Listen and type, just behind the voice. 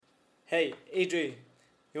Hey, Adri,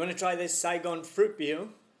 you want to try this Saigon fruit beer?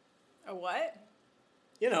 A what?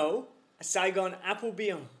 You know, a Saigon apple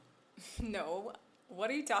beer. No. What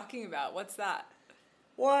are you talking about? What's that?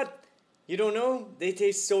 What? You don't know? They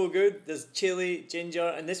taste so good. There's chili,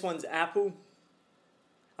 ginger, and this one's apple.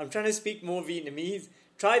 I'm trying to speak more Vietnamese.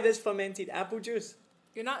 Try this fermented apple juice.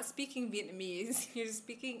 You're not speaking Vietnamese. You're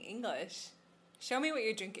speaking English. Show me what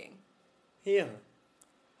you're drinking. Here.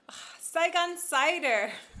 Saigon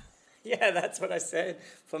cider. Yeah, that's what I said.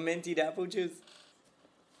 Fermented apple juice.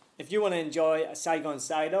 If you want to enjoy a Saigon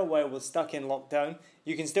cider while we're stuck in lockdown,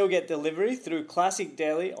 you can still get delivery through Classic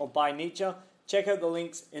Deli or By Nature. Check out the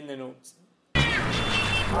links in the notes.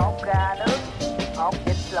 Hột gà nướng, hột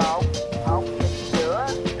vịt lộn, hột vịt sữa,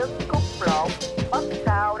 trứng cút lộn, mắm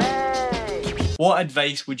xào đây. What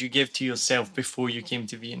advice would you give to yourself before you came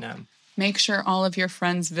to Vietnam? Make sure all of your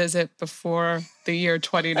friends visit before the year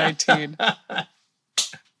 2019.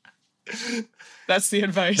 That's the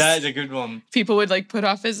advice. That is a good one. People would put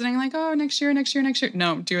off visiting, oh, next year.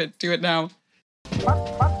 No, do it now. Mắm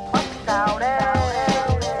xào đây.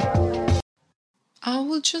 I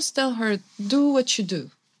will just tell her, do what you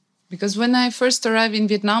do. Because when I first arrived in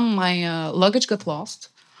Vietnam, my luggage got lost.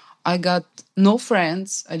 I got no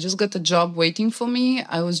friends. I just got a job waiting for me.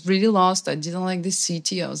 I was really lost. I didn't like the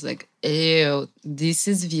city. I was like, ew, this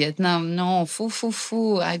is Vietnam. No,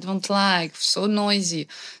 foo. I don't like. So noisy,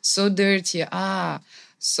 so dirty. And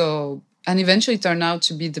eventually it turned out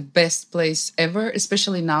to be the best place ever,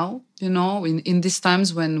 especially now, in these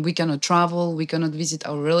times when we cannot travel, we cannot visit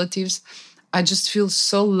our relatives. I just feel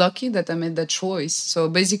so lucky that I made that choice. So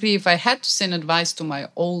basically, if I had to send advice to my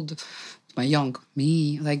young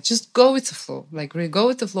me, just go with the flow. Really go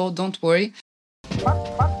with the flow, don't worry.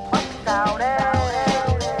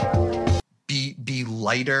 Be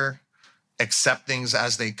lighter, accept things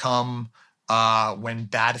as they come. When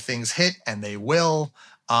bad things hit, and they will,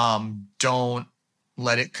 don't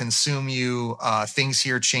let it consume you. Things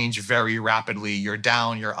here change very rapidly. You're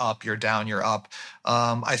down, you're up, you're down, you're up.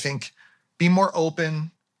 I think be more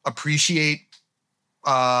open, appreciate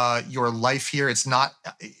your life here.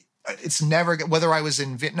 It's never, whether I was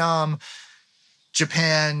in Vietnam,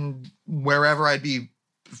 Japan, wherever I'd be,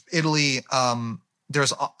 Italy, I'm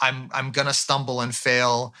gonna stumble and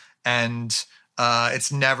fail, and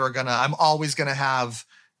I'm always gonna have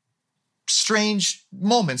strange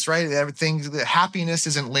moments, right? The happiness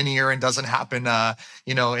isn't linear and doesn't happen, on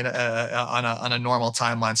a normal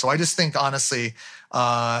timeline. So I just think, honestly,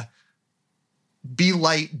 be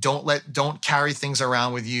light, don't carry things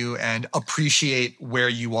around with you, and appreciate where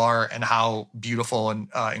you are and how beautiful and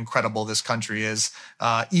incredible this country is.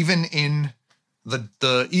 Even in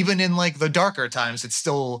the darker times, it's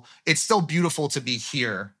still beautiful to be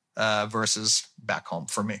here versus back home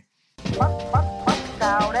for me.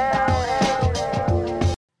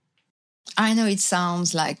 I know it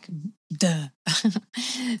sounds like duh.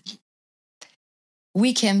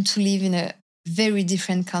 We came to live in a very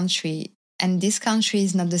different country. And this country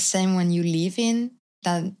is not the same when you live in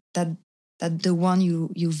that the one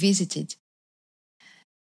you visited.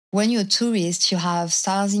 When you're a tourist, you have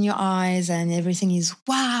stars in your eyes and everything is,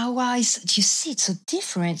 wow, you see it's so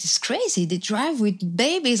different. It's crazy. They drive with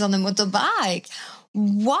babies on a motorbike.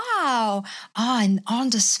 Wow. And all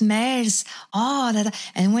the smells.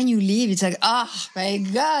 And when you leave, it's like, oh my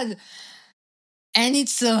God. And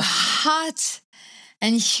it's so hot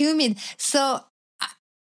and humid. So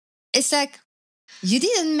it's like, you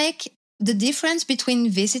didn't make the difference between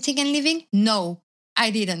visiting and living? No,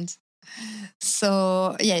 I didn't.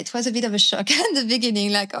 So, yeah, it was a bit of a shock at the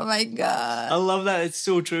beginning, oh my God. I love that. It's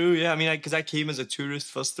so true. Yeah, I mean, because I came as a tourist,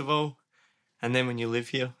 first of all. And then when you live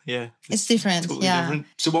here, yeah. It's different, totally different.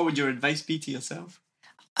 So what would your advice be to yourself?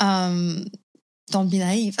 Don't be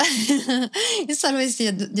naive. It's always the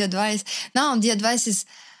advice. No, the advice is...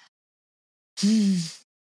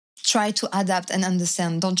 try to adapt and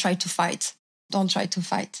understand. Don't try to fight.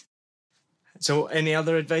 So any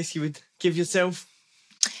other advice you would give yourself?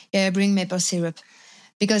 Yeah, bring maple syrup.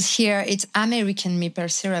 Because here it's American maple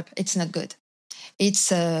syrup. It's not good. It's,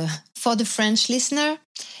 for the French listener,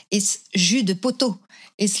 it's jus de poteau.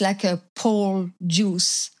 It's like a pole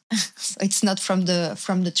juice. So it's not from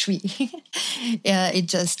the tree. Yeah, it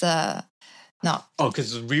just... no. Oh,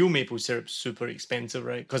 because real maple syrup's super expensive,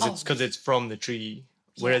 right? Because it's from the tree.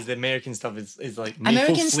 Whereas the American stuff is like maple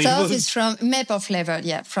American flavored. stuff is from maple flavored,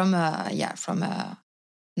 not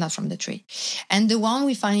from the tree. And the one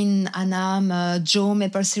we find in Annam, Joe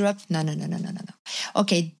maple syrup, no.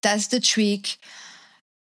 Okay, that's the trick.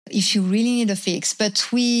 if you really need a fix. But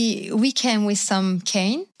we came with some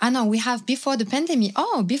cane. I know we have before the pandemic.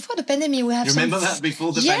 Before the pandemic, we have You remember that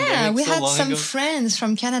before the pandemic? Yeah, we had some ago? friends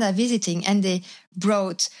from Canada visiting, and they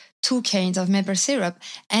brought 2 cans of maple syrup,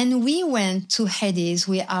 and we went to Hades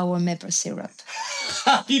with our maple syrup.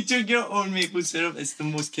 You took your own maple syrup. It's the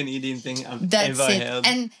most Canadian thing I've That's ever it. heard.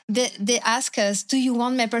 And they ask us, "Do you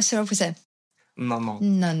want maple syrup?" We said, No.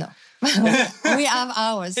 No. We have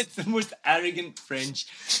ours. It's the most arrogant French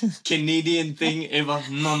Canadian thing ever.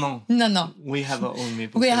 No. No. We have our own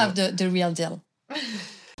maple We syrup. have the real deal.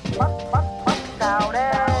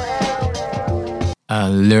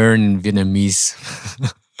 Learn Vietnamese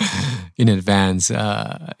in advance.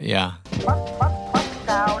 Yeah.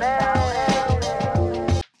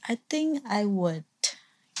 I think I would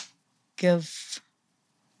give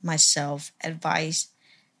myself advice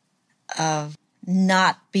of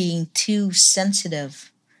not being too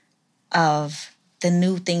sensitive of the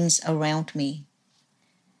new things around me,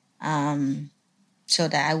 so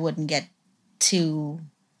that I wouldn't get too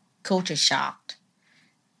culture shocked,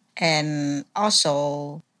 and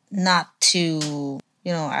also not to,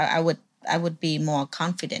 I would be more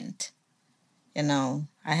confident. I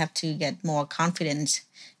have to get more confidence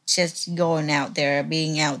just going out there,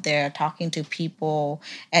 being out there, talking to people,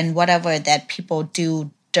 and whatever that people do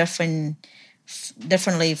differently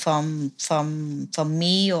from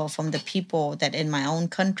me or from the people that in my own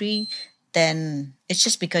country, then it's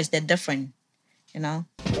just because they're different,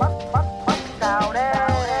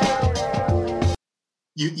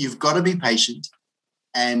 You've got to be patient,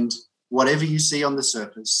 and whatever you see on the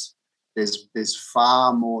surface, there's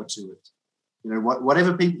far more to it.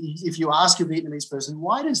 Whatever people, if you ask a Vietnamese person,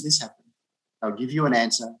 why does this happen? They'll give you an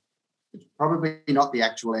answer. It's probably not the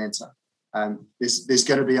actual answer. There's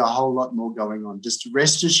going to be a whole lot more going on. Just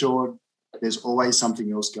rest assured, there's always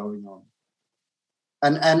something else going on.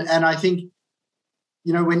 And I think,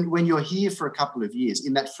 when you're here for a couple of years,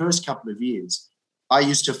 in that first couple of years, I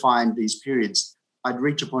used to find these periods, I'd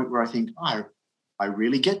reach a point where I think, I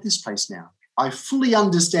really get this place now. I fully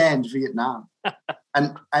understand Vietnam.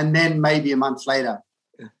 And then maybe a month later,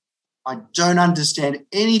 I don't understand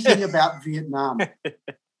anything about Vietnam.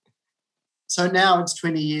 So now it's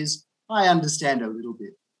 20 years. I understand a little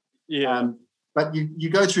bit. Yeah. But you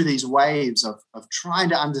go through these waves of trying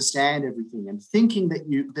to understand everything and thinking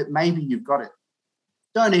that maybe you've got it.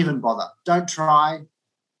 Don't even bother. Don't try.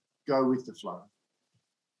 Go with the flow.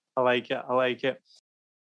 I like it.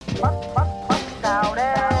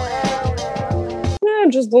 Yeah,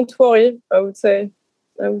 just don't worry, I would say.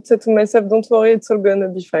 I would say to myself, don't worry, it's all gonna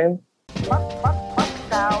be fine.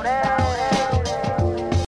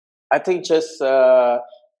 I think just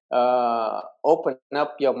open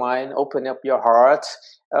up your mind, open up your heart,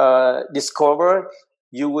 discover.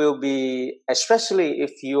 You will be, especially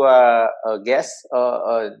if you are a guest,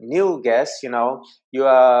 a new guest, you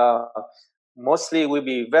are mostly will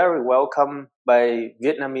be very welcome by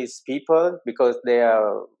Vietnamese people because they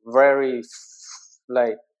are very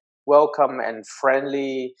welcome and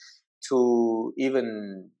friendly to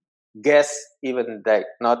even guests, even like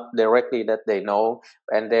not directly that they know,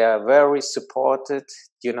 and they are very supported,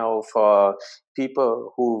 for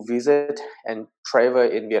people who visit and travel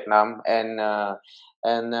in Vietnam and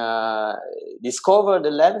discover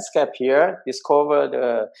the landscape here,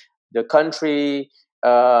 discover the country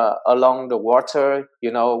along the water.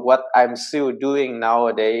 What I'm still doing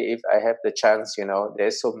nowadays, if I have the chance.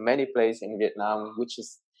 There's so many places in Vietnam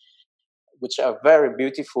which are very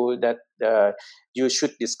beautiful that you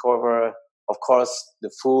should discover. Of course, the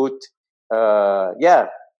food.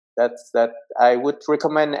 That I would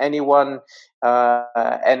recommend anyone.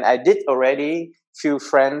 And I did already few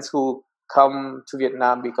friends who come to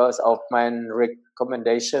Vietnam because of my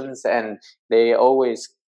recommendations, and they always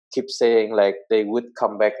keep saying like they would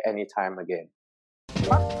come back anytime again.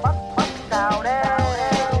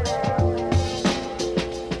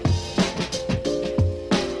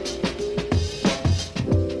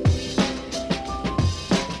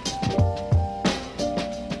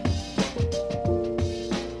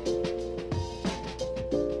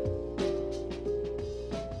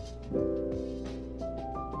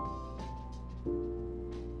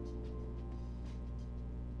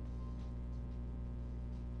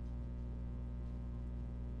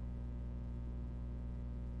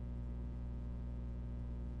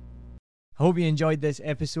 I hope you enjoyed this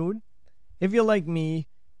episode. If you're like me,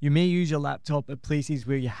 you may use your laptop at places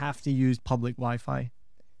where you have to use public Wi-Fi.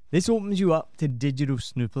 This opens you up to digital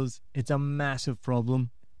snoopers. It's a massive problem.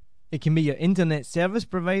 It can be your internet service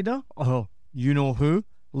provider, or you know who,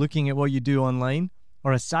 looking at what you do online,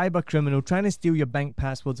 or a cyber criminal trying to steal your bank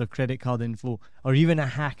passwords or credit card info, or even a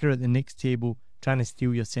hacker at the next table trying to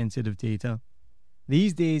steal your sensitive data.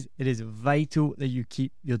 These days, it is vital that you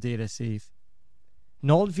keep your data safe.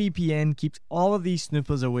 NordVPN keeps all of these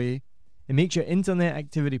snoopers away. It makes your internet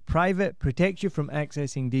activity private, protects you from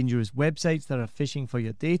accessing dangerous websites that are phishing for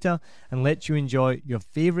your data, and lets you enjoy your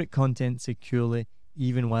favorite content securely,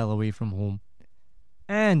 even while away from home.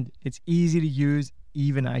 And it's easy to use,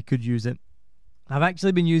 even I could use it. I've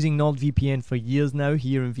actually been using NordVPN for years now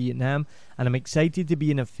here in Vietnam, and I'm excited to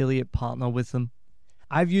be an affiliate partner with them.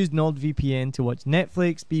 I've used NordVPN to watch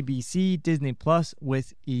Netflix, BBC, Disney Plus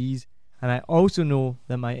with ease, and I also know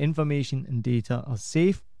that my information and data are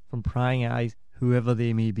safe from prying eyes, whoever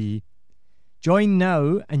they may be. Join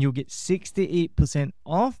now and you'll get 68%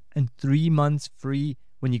 off and 3 months free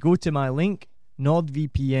when you go to my link,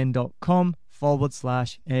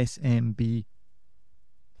 nordvpn.com/SMB.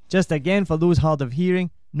 Just again, for those hard of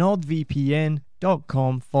hearing,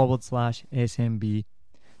 nordvpn.com/SMB.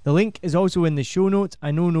 The link is also in the show notes. I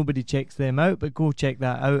know nobody checks them out, but go check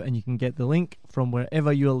that out and you can get the link from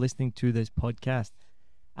wherever you are listening to this podcast.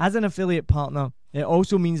 As an affiliate partner, it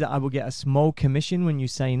also means that I will get a small commission when you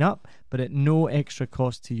sign up, but at no extra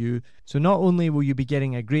cost to you. So not only will you be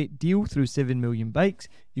getting a great deal through 7 Million Bikes,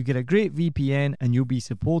 you get a great VPN and you'll be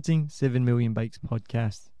supporting 7 Million Bikes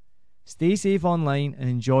podcast. Stay safe online and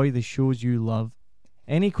enjoy the shows you love.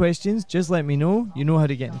 Any questions, just let me know. You know how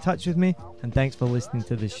to get in touch with me. And thanks for listening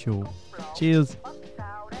to this show. Cheers.